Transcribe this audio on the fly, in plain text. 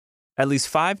At least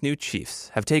 5 new chiefs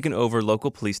have taken over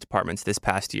local police departments this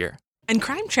past year. And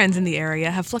crime trends in the area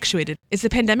have fluctuated. Is the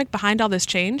pandemic behind all this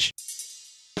change?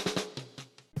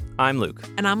 I'm Luke.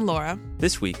 And I'm Laura.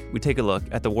 This week, we take a look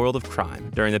at the world of crime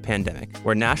during the pandemic,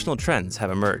 where national trends have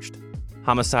emerged.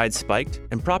 Homicides spiked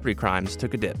and property crimes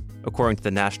took a dip, according to the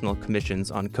National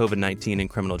Commissions on COVID-19 and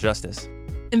Criminal Justice.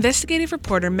 Investigative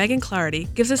reporter Megan Clarity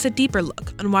gives us a deeper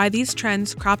look on why these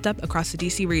trends cropped up across the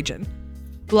D.C. region.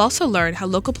 We'll also learn how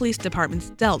local police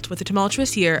departments dealt with the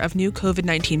tumultuous year of new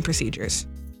COVID-19 procedures.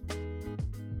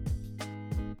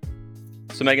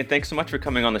 So Megan, thanks so much for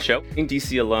coming on the show. In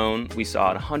D.C. alone, we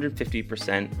saw a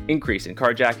 150% increase in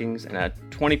carjackings and a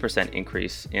 20%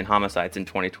 increase in homicides in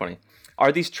 2020.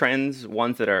 Are these trends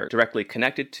ones that are directly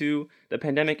connected to the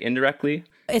pandemic, indirectly?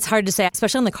 It's hard to say,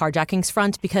 especially on the carjackings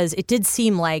front, because it did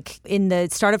seem like in the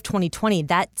start of 2020,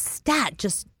 that stat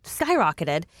just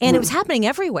skyrocketed, and it was happening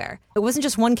everywhere. It wasn't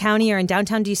just one county or in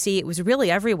downtown D.C., it was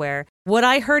really everywhere. What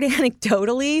I heard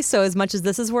anecdotally, so as much as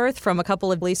this is worth, from a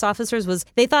couple of police officers was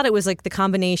they thought it was like the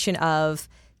combination of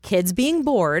kids being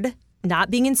bored, not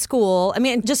being in school. I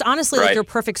mean, just honestly, like your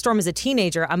perfect storm as a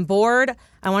teenager. I'm bored.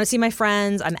 I want to see my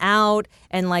friends. I'm out.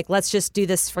 And like, let's just do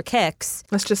this for kicks.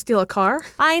 Let's just steal a car?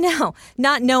 I know.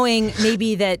 Not knowing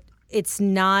maybe that it's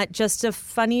not just a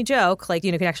funny joke, like,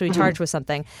 you know, can actually be charged with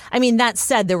something. I mean, that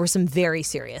said, there were some very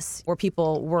serious where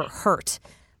people were hurt.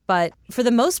 But for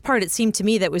the most part, it seemed to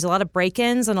me that it was a lot of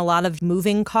break-ins and a lot of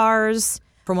moving cars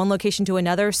from one location to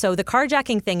another. So the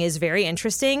carjacking thing is very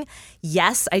interesting.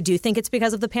 Yes, I do think it's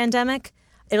because of the pandemic.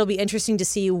 It'll be interesting to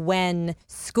see when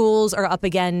schools are up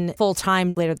again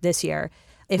full-time later this year,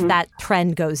 if that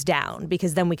trend goes down,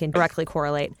 because then we can directly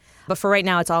correlate. But for right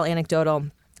now, it's all anecdotal.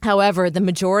 However, the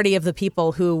majority of the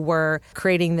people who were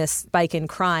creating this spike in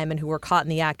crime and who were caught in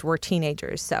the act were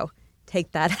teenagers. So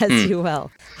take that as you will.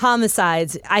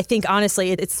 Homicides, I think,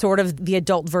 honestly, it's sort of the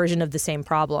adult version of the same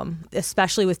problem,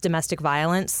 especially with domestic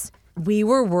violence. We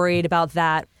were worried about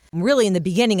that really in the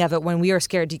beginning of it when we were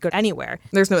scared to go anywhere.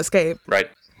 There's no escape. Right.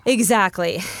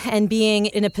 Exactly. And being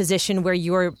in a position where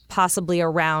you're possibly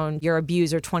around your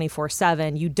abuser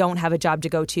 24/7, you don't have a job to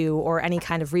go to or any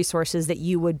kind of resources that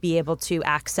you would be able to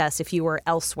access if you were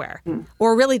elsewhere,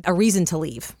 or really a reason to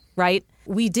leave, right?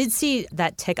 We did see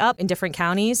that tick up in different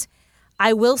counties.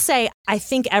 I will say, I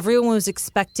think everyone was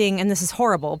expecting, and this is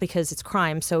horrible because it's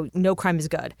crime, so no crime is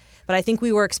good, but I think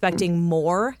we were expecting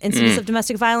more incidents of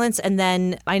domestic violence. And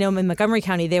then I know in Montgomery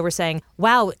County, they were saying,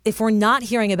 wow, if we're not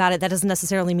hearing about it, that doesn't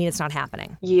necessarily mean it's not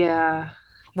happening. Yeah.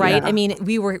 Right? Yeah. I mean,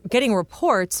 we were getting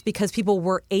reports because people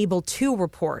were able to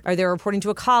report, or they were reporting to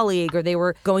a colleague, or they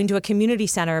were going to a community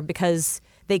center because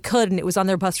they could and it was on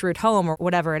their bus route home or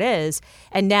whatever it is.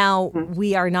 And now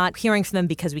we are not hearing from them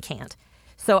because we can't.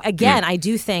 So again, I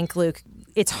do think, Luke,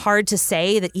 it's hard to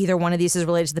say that either one of these is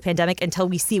related to the pandemic until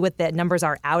we see what the numbers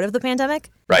are out of the pandemic.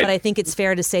 Right. But I think it's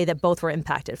fair to say that both were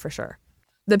impacted for sure.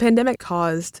 The pandemic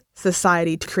caused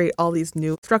society to create all these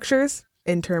new structures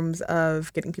in terms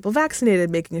of getting people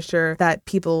vaccinated, making sure that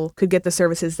people could get the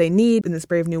services they need in this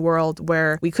brave new world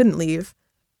where we couldn't leave.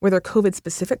 Were there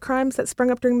COVID-specific crimes that sprung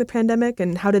up during the pandemic?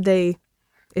 And how did they,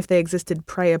 if they existed,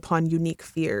 prey upon unique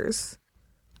fears?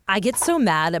 I get so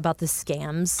mad about the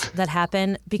scams that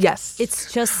happen because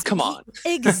it's just... Come on.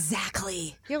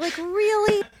 Exactly. You're like,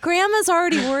 really? Grandma's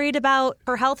already worried about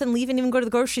her health and leaving, even go to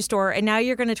the grocery store, and now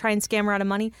you're going to try and scam her out of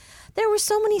money? There were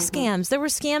so many scams. There were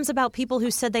scams about people who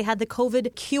said they had the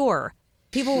COVID cure.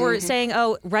 People were saying,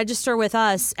 oh, register with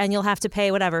us and you'll have to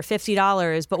pay whatever,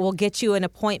 $50, but we'll get you an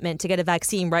appointment to get a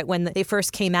vaccine right when they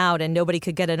first came out and nobody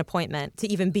could get an appointment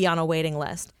to even be on a waiting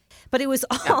list. But it was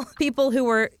all people who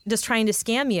were just trying to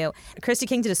scam you. Christy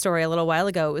King did a story a little while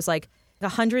ago. It was like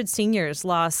 100 seniors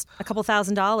lost a couple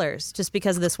 $1,000s just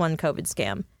because of this one COVID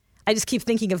scam. I just keep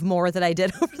thinking of more that I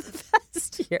did over the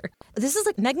past year. This is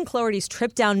like Megan Cloherty's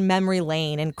trip down memory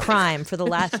lane in crime for the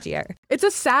last year. It's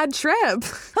a sad trip.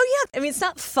 Oh, yeah. I mean, it's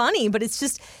not funny, but it's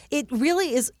just, it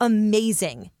really is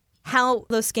amazing how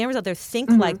those scammers out there think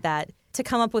like that to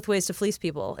come up with ways to fleece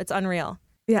people. It's unreal.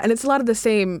 Yeah, and it's a lot of the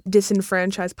same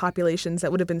disenfranchised populations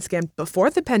that would have been scammed before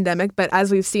the pandemic. But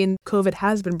as we've seen, COVID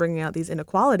has been bringing out these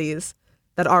inequalities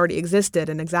that already existed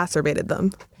and exacerbated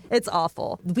them. It's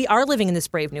awful. We are living in this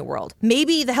brave new world.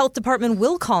 Maybe the health department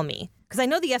will call me because I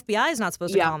know the FBI is not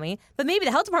supposed to call me, but maybe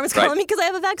the health department's calling me because I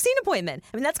have a vaccine appointment.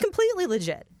 I mean, that's completely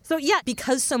legit. So yeah,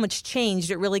 because so much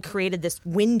changed, it really created this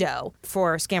window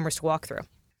for scammers to walk through.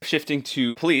 Shifting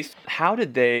to police, how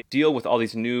did they deal with all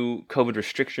these new COVID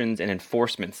restrictions and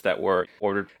enforcements that were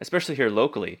ordered, especially here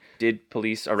locally? Did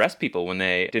police arrest people when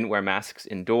they didn't wear masks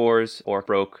indoors or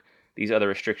broke these other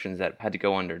restrictions that had to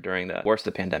go under during the worst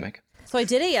of the pandemic? So I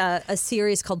did a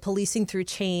series called Policing Through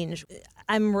Change.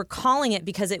 I'm recalling it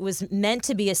because it was meant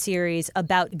to be a series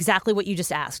about exactly what you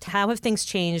just asked. How have things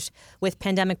changed with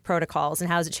pandemic protocols and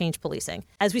how has it changed policing?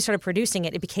 As we started producing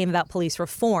it, it became about police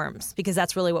reforms because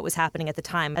that's really what was happening at the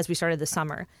time as we started the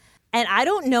summer. And I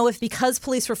don't know if because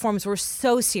police reforms were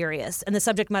so serious and the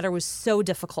subject matter was so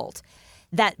difficult,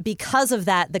 that because of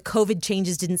that, the COVID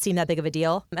changes didn't seem that big of a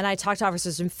deal. And I talked to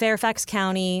officers in Fairfax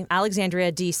County,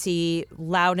 Alexandria, D.C.,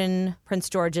 Loudoun, Prince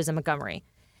George's, and Montgomery.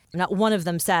 Not one of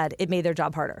them said it made their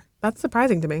job harder. That's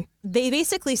surprising to me. They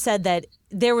basically said that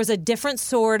there was a different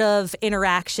sort of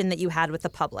interaction that you had with the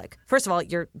public. First of all,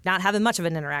 you're not having much of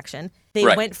an interaction. They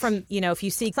went from, if you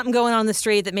see something going on in the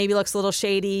street that maybe looks a little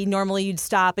shady, normally you'd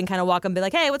stop and kind of walk up and be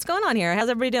like, hey, what's going on here? How's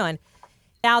everybody doing?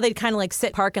 Now they'd kind of like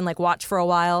sit, park, and like watch for a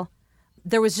while.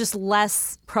 There was just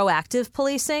less proactive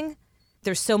policing.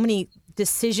 There's so many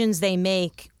decisions they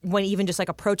make when even just like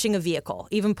approaching a vehicle,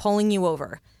 even pulling you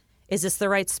over. Is this the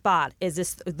right spot? Is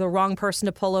this the wrong person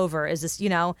to pull over? Is this,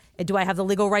 do I have the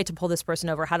legal right to pull this person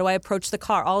over? How do I approach the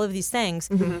car? All of these things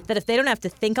that if they don't have to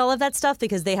think all of that stuff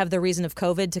because they have the reason of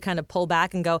COVID to kind of pull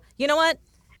back and go, you know what?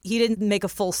 He didn't make a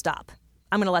full stop.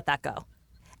 I'm going to let that go.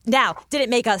 Now, did it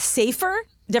make us safer?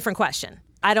 Different question.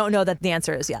 I don't know that the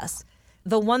answer is yes.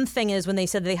 The one thing is when they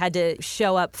said they had to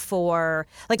show up for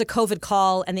like the COVID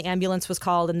call and the ambulance was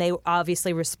called and they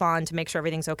obviously respond to make sure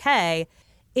everything's okay.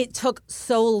 It took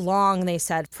so long, they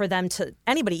said, for them to,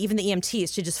 anybody, even the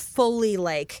EMTs, to just fully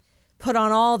like put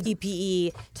on all the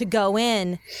PPE to go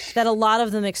in, that a lot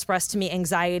of them expressed to me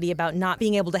anxiety about not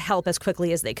being able to help as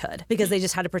quickly as they could because they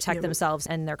just had to protect themselves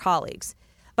and their colleagues.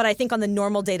 But I think on the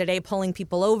normal day-to-day pulling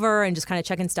people over and just kind of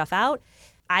checking stuff out,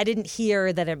 I didn't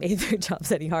hear that it made their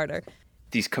jobs any harder.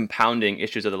 These compounding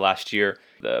issues of the last year,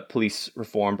 the police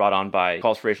reform brought on by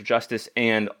calls for racial justice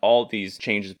and all these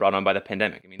changes brought on by the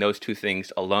pandemic. I mean, those two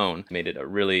things alone made it a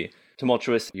really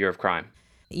tumultuous year of crime.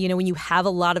 When you have a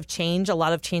lot of change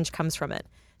comes from it.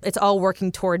 It's all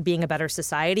working toward being a better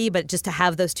society, but just to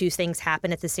have those two things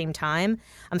happen at the same time,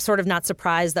 I'm sort of not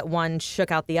surprised that one shook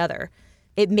out the other.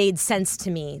 It made sense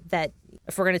to me that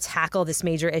if we're going to tackle this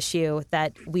major issue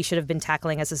that we should have been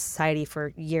tackling as a society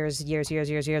for years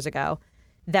ago,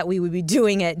 that we would be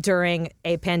doing it during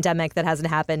a pandemic that hasn't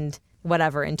happened,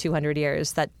 in 200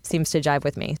 years. That seems to jive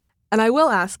with me. And I will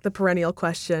ask the perennial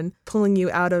question, pulling you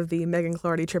out of the Megan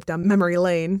Cloherty trip down memory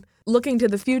lane, looking to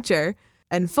the future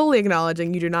and fully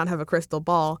acknowledging you do not have a crystal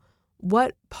ball,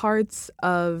 what parts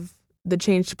of the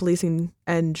change to policing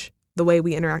and the way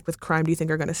we interact with crime do you think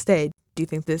are going to stay? Do you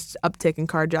think this uptick in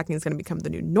carjacking is going to become the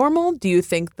new normal? Do you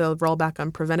think the rollback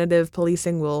on preventative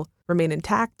policing will remain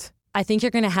intact? I think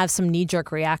you're going to have some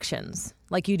knee-jerk reactions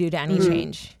like you do to any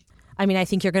change. I mean, I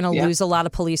think you're going to lose a lot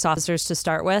of police officers to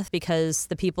start with because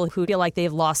the people who feel like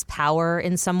they've lost power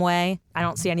in some way, I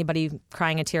don't see anybody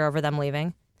crying a tear over them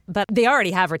leaving. But they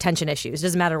already have retention issues. It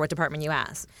doesn't matter what department you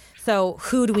ask. So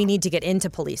who do we need to get into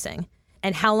policing?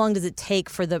 And how long does it take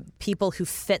for the people who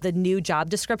fit the new job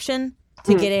description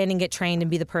to get in and get trained and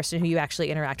be the person who you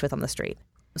actually interact with on the street?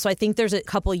 So I think there's a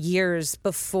couple years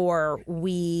before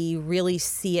we really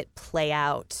see it play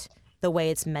out the way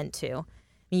it's meant to. I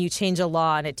mean, you change a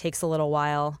law and it takes a little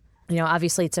while.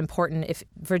 Obviously it's important if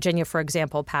Virginia, for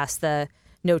example, passed the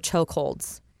no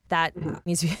chokeholds. That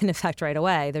needs to be in effect right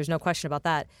away. There's no question about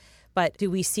that. But do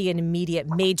we see an immediate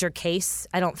major case?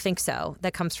 I don't think so.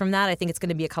 That comes from that. I think it's going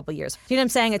to be a couple years. You know what I'm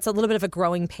saying? It's a little bit of a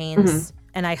growing pains.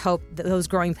 And I hope that those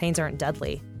growing pains aren't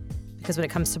deadly because when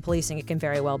it comes to policing, it can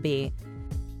very well be.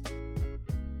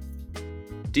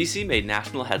 DC made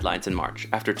national headlines in March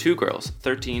after two girls,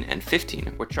 13 and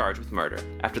 15, were charged with murder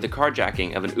after the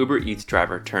carjacking of an Uber Eats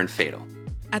driver turned fatal.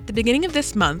 At the beginning of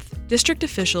this month, district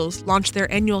officials launched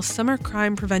their annual Summer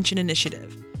Crime Prevention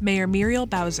Initiative. Mayor Muriel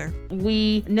Bowser.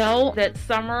 We know that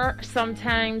summer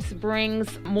sometimes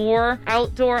brings more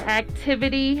outdoor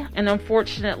activity, and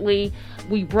unfortunately,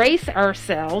 we brace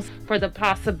ourselves for the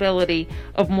possibility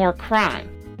of more crime.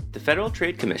 The Federal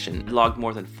Trade Commission logged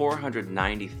more than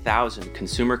 490,000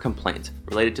 consumer complaints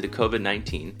related to the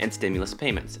COVID-19 and stimulus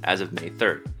payments as of May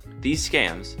 3rd. These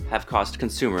scams have cost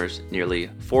consumers nearly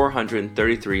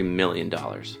 $433 million.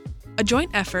 A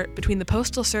joint effort between the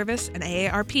Postal Service and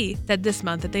AARP said this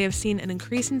month that they have seen an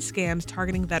increase in scams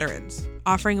targeting veterans,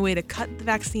 offering a way to cut the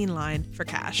vaccine line for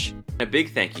cash. A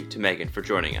big thank you to Megan for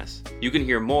joining us. You can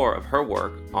hear more of her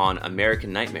work on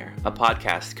American Nightmare, a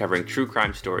podcast covering true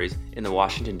crime stories in the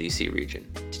Washington, D.C. region.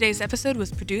 Today's episode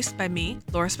was produced by me,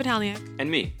 Laura Spitaliak.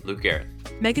 And me, Luke Garrett.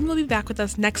 Megan will be back with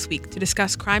us next week to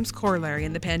discuss crime's corollary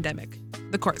in the pandemic,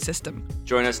 the court system.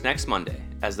 Join us next Monday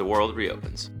as the world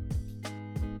reopens.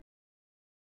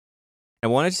 I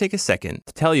wanted to take a second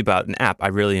to tell you about an app I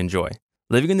really enjoy.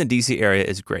 Living in the DC area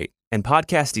is great, and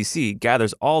Podcast DC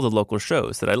gathers all the local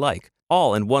shows that I like,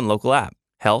 all in one local app.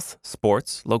 Health,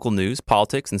 sports, local news,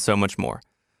 politics, and so much more.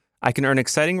 I can earn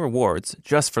exciting rewards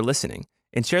just for listening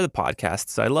and share the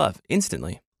podcasts I love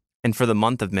instantly. And for the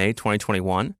month of May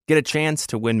 2021, get a chance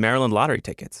to win Maryland lottery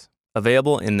tickets.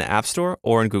 Available in the App Store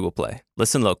or in Google Play.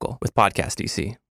 Listen local with Podcast DC.